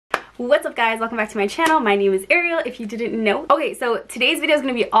What's up guys, welcome back to my channel. My name is Ariel if you didn't know. Okay, so today's video is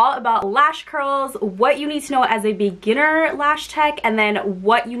going to be all about lash curls, what you need to know as a beginner lash tech, and then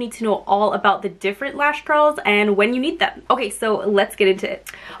what you need to know all about the different lash curls and when you need them. Okay, so let's get into it.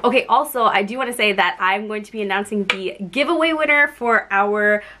 Okay, also I do want to say that I'm going to be announcing the giveaway winner for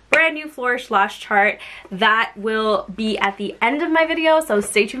our brand new Flowrish Lash chart. That will be at the end of my video, so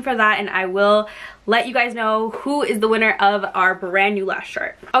stay tuned for that and I will let you guys know who is the winner of our brand new lash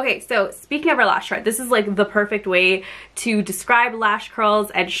chart. Okay, so speaking of our lash chart, this is like the perfect way to describe lash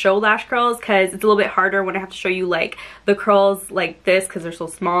curls and show lash curls, because it's a little bit harder when I have to show you like the curls like this because they're so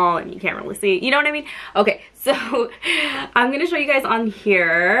small and you can't really see, you know what I mean? Okay, so I'm gonna show you guys on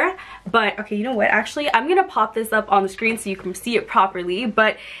here, but okay, you know what, actually I'm gonna pop this up on the screen so you can see it properly.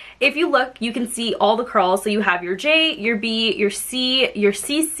 But if you look, you can see all the curls. So you have your J, your B, your C, your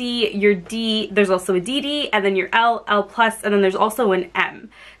CC, your D, there's also a DD, and then your L, L+, and then there's also an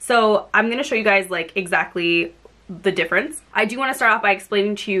M. So I'm gonna show you guys like exactly the difference. I do want to start off by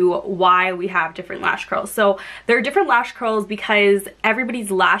explaining to you why we have different lash curls. So there are different lash curls because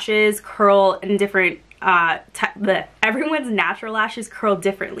everybody's lashes curl in different everyone's natural lashes curl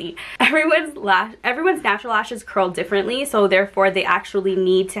differently. Everyone's natural lashes curl differently, so therefore they actually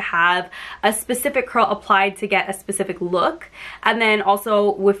need to have a specific curl applied to get a specific look. And then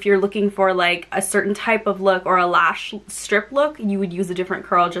also if you're looking for like a certain type of look or a lash strip look, you would use a different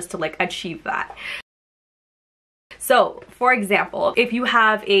curl just to like achieve that. So for example, if you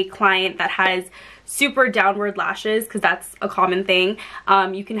have a client that has super downward lashes, because that's a common thing,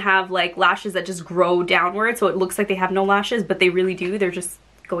 you can have like lashes that just grow downward so it looks like they have no lashes, but they really do, they're just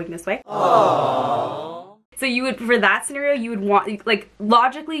going this way. Aww. So you would, for that scenario, you would want, like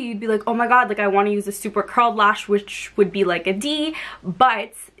logically you'd be like, oh my god, like I want to use a super curled lash, which would be like a D,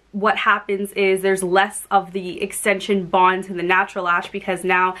 but what happens is there's less of the extension bond to the natural lash, because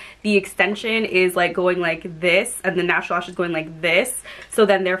now the extension is like going like this and the natural lash is going like this, so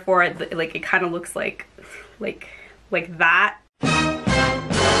then therefore like it kind of looks like that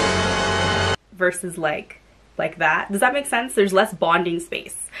versus like that. Does that make sense? There's less bonding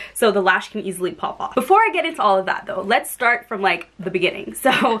space, so the lash can easily pop off. Before I get into all of that though, let's start from like the beginning.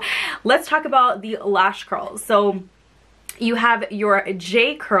 So let's talk about the lash curls. So you have your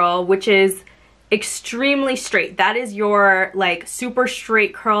J curl, which is extremely straight. That is your like super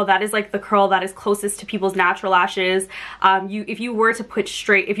straight curl. That is like the curl that is closest to people's natural lashes. If you were to put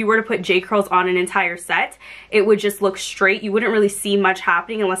J curls on an entire set, it would just look straight. You wouldn't really see much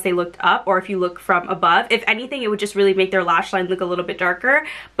happening unless they looked up, or if you look from above. If anything, it would just really make their lash line look a little bit darker,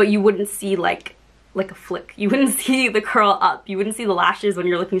 but you wouldn't see like a flick. You wouldn't see the curl up. You wouldn't see the lashes when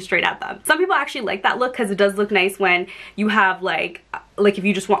you're looking straight at them. Some people actually like that look because it does look nice when you have like if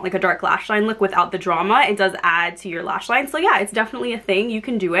you just want like a dark lash line look without the drama, it does add to your lash line. So yeah, it's definitely a thing. You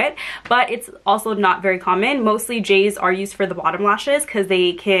can do it, but it's also not very common. Mostly J's are used for the bottom lashes because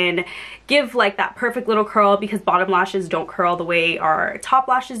they can give like that perfect little curl, because bottom lashes don't curl the way our top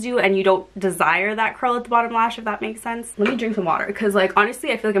lashes do, and you don't desire that curl at the bottom lash, if that makes sense. Let me drink some water because like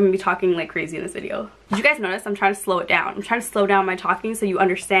honestly I feel like I'm gonna be talking like crazy in this video. Did you guys notice I'm trying to slow it down? I'm trying to slow down my talking so you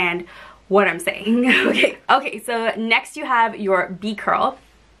understand what I'm saying. Okay, so next you have your B curl.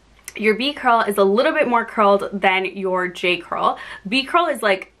 Your B curl is a little bit more curled than your J curl. B curl is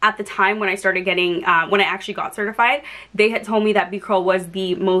like, at the time when I started getting, when I actually got certified, they had told me that B curl was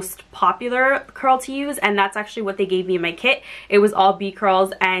the most popular curl to use, and that's actually what they gave me in my kit. It was all B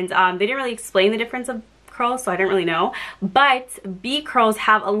curls, and they didn't really explain the difference of curls, so I didn't really know. But B curls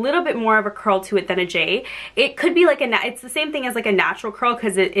have a little bit more of a curl to it than a J. It could be like it's the same thing as like a natural curl,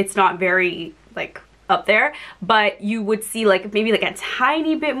 because it's not very like up there, but you would see like maybe like a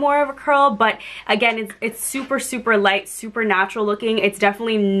tiny bit more of a curl. But again, it's super light, super natural looking. It's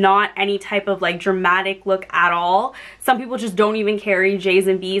definitely not any type of like dramatic look at all. Some people just don't even carry J's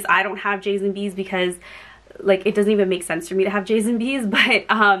and B's. I don't have J's and B's because like it doesn't even make sense for me to have J's and B's. But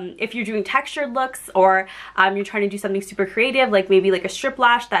if you're doing textured looks, or you're trying to do something super creative, like maybe like a strip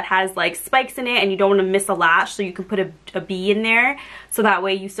lash that has like spikes in it and you don't want to miss a lash, so you can put a B in there, so that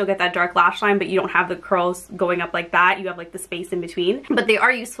way you still get that dark lash line but you don't have the curls going up like that. You have like the space in between. But they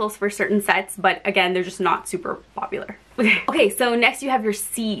are useful for certain sets, but again, they're just not super popular. Okay, so next you have your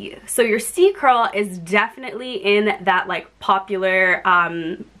C. So your C curl is definitely in that like popular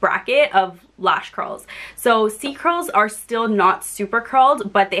bracket of lash curls. So C curls are still not super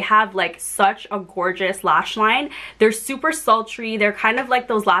curled, but they have like such a gorgeous lash line. They're super sultry. They're kind of like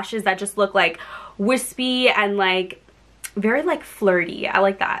those lashes that just look like wispy and like very like flirty. I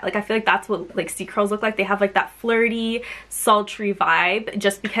like that. Like I feel like that's what like C curls look like. They have like that flirty, sultry vibe,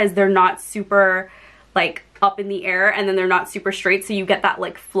 just because they're not super like up in the air and then they're not super straight, so you get that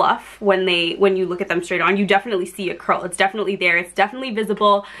like fluff when you look at them straight on. You definitely see a curl. It's definitely there. It's definitely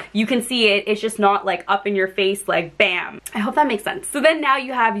visible. You can see it. It's just not like up in your face like bam. I hope that makes sense. So then now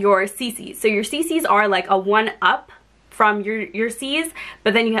you have your CCs. So your CCs are like a one up from your C's,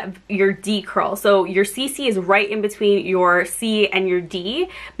 but then you have your D curl. So your CC is right in between your C and your D,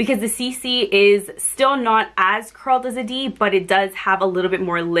 because the CC is still not as curled as a D, but it does have a little bit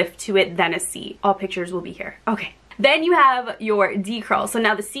more lift to it than a C. All pictures will be here. Okay. Then you have your D curl. So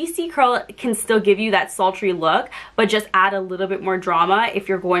now the CC curl can still give you that sultry look, but just add a little bit more drama if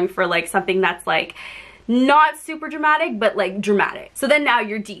you're going for like something that's like not super dramatic, but like dramatic. So then now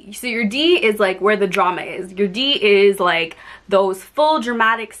your D. So your D is like where the drama is. Your D is like those full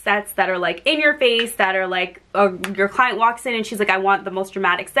dramatic sets that are like in your face, that are like your client walks in and she's like, I want the most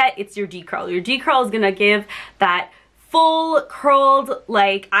dramatic set. It's your D curl. Your D curl is gonna give that full curled,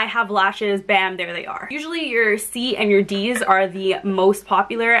 like I have lashes, bam, there they are. Usually your C and your D's are the most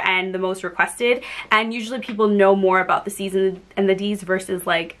popular and the most requested, and usually people know more about the C's and the D's versus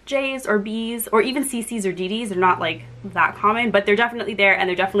like J's or B's or even CC's or DD's. They're not like that common, but they're definitely there and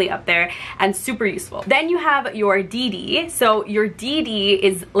they're definitely up there and super useful. Then you have your DD. So your DD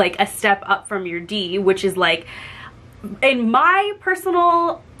is like a step up from your D, which is like, in my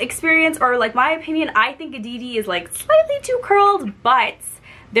personal experience or like my opinion, I think a DD is like slightly too curled, but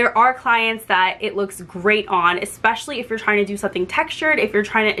there are clients that it looks great on, especially if you're trying to do something textured, if you're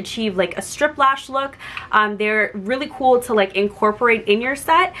trying to achieve like a strip lash look. They're really cool to like incorporate in your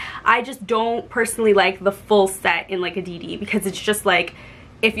set. I just don't personally like the full set in like a DD, because it's just like,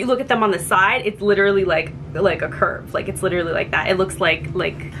 if you look at them on the side, it's literally like a curve. Like it's literally like that. It looks like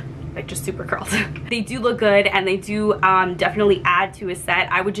just super curled. They do look good and they do definitely add to a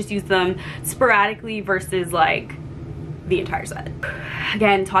set. I would just use them sporadically versus like the entire set.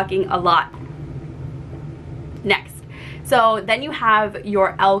 Again, talking a lot. Next. So then you have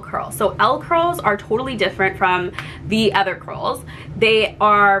your L curl. So L curls are totally different from the other curls. They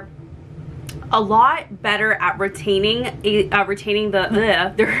are a lot better at retaining they're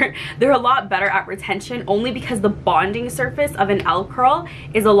a lot better at retention, only because the bonding surface of an L curl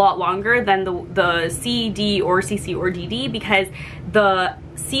is a lot longer than the C, D, or CC or DD, because the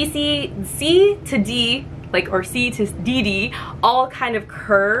C to D, like, or C to DD all kind of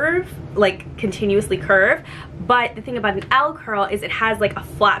curve, like continuously curve. But the thing about an L curl is it has like a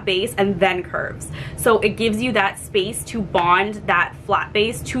flat base and then curves. So it gives you that space to bond that flat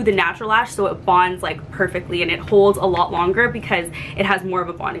base to the natural lash, so it bonds like perfectly and it holds a lot longer because it has more of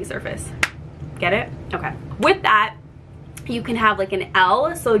a bonding surface. Get it? Okay. With that, you can have like an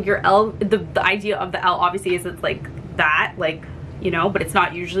L. So your L, the idea of the L obviously is it's like that, like, you know, but it's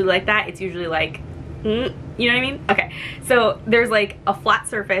not usually like that. It's usually like, you know what I mean? Okay, so there's like a flat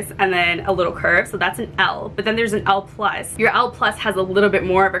surface and then a little curve, so that's an L. But then there's an L plus. Your L plus has a little bit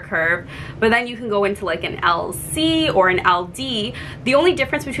more of a curve, but then you can go into like an LC or an LD. The only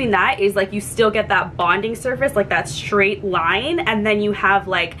difference between that is like you still get that bonding surface, like that straight line, and then you have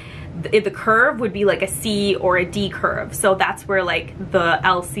like the curve would be like a C or a D curve. So that's where like the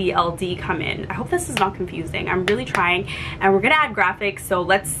LC, LD come in. I hope this is not confusing. I'm really trying, and we're gonna add graphics, so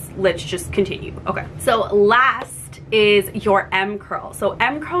let's just continue. Okay, so last is your M curl. So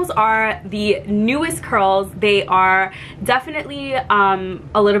M curls are the newest curls. They are definitely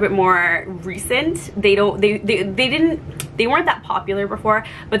a little bit more recent. They weren't that popular before,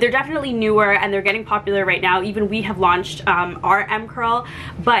 but they're definitely newer and they're getting popular right now. Even we have launched our M curl,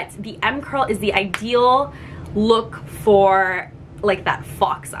 but the M curl is the ideal look for like that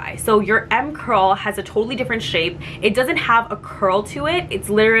fox eye. So your M curl has a totally different shape. It doesn't have a curl to it. It's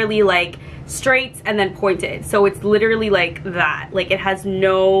literally like straight and then pointed. So it's literally like that. Like it has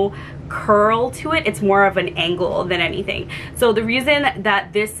no curl to it. It's more of an angle than anything. So the reason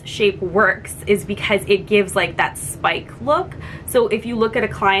that this shape works is because it gives like that spike look. So if you look at a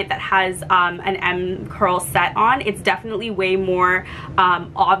client that has an M curl set on, it's definitely way more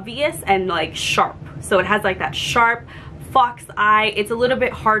obvious and like sharp. So it has like that sharp fox eye. It's a little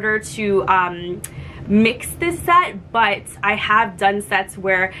bit harder to mix this set, but I have done sets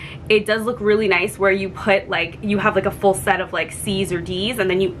where it does look really nice, where you put like, you have like a full set of like C's or D's and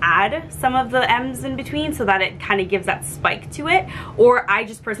then you add some of the M's in between so that it kind of gives that spike to it. Or I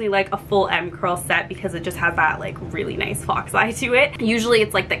just personally like a full M curl set because it just has that like really nice fox eye to it. Usually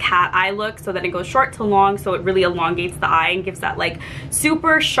it's like the cat eye look, so then it goes short to long, so it really elongates the eye and gives that like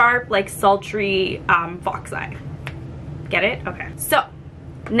super sharp, like sultry fox eye. Get it? Okay. So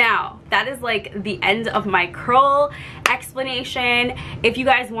now that is like the end of my curl explanation. If you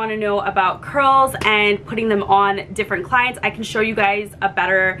guys want to know about curls and putting them on different clients, I can show you guys a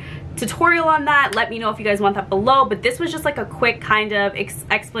better tutorial on that, let me know if you guys want that below. But this was just like a quick kind of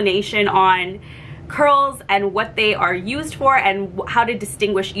explanation on curls and what they are used for and how to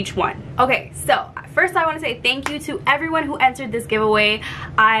distinguish each one. Okay, so first I want to say thank you to everyone who entered this giveaway.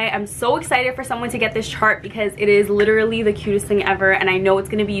 I am so excited for someone to get this chart because it is literally the cutest thing ever, and I know it's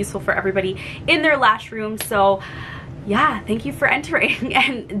going to be useful for everybody in their lash room. So yeah, thank you for entering.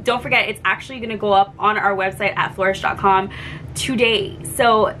 And don't forget, it's actually going to go up on our website at flowrish.com today.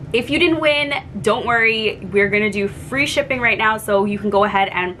 So if you didn't win, don't worry, we're going to do free shipping right now, so you can go ahead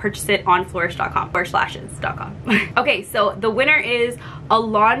and purchase it on flowrish.com, flowrishlashes.com. Okay, so the winner is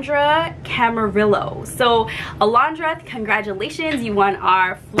Alondra Camarillo. So Alondra, congratulations, you won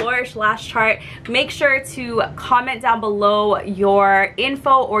our Flowrish Lash chart. Make sure to comment down below your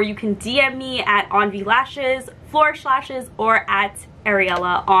info, or you can DM me at onvlashes, Flowrish Lashes, or at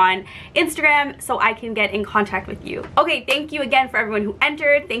Ariella on Instagram so I can get in contact with you. Okay, thank you again for everyone who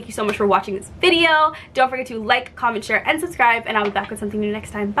entered. Thank you so much for watching this video. Don't forget to like, comment, share, and subscribe, and I'll be back with something new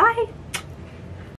next time. Bye!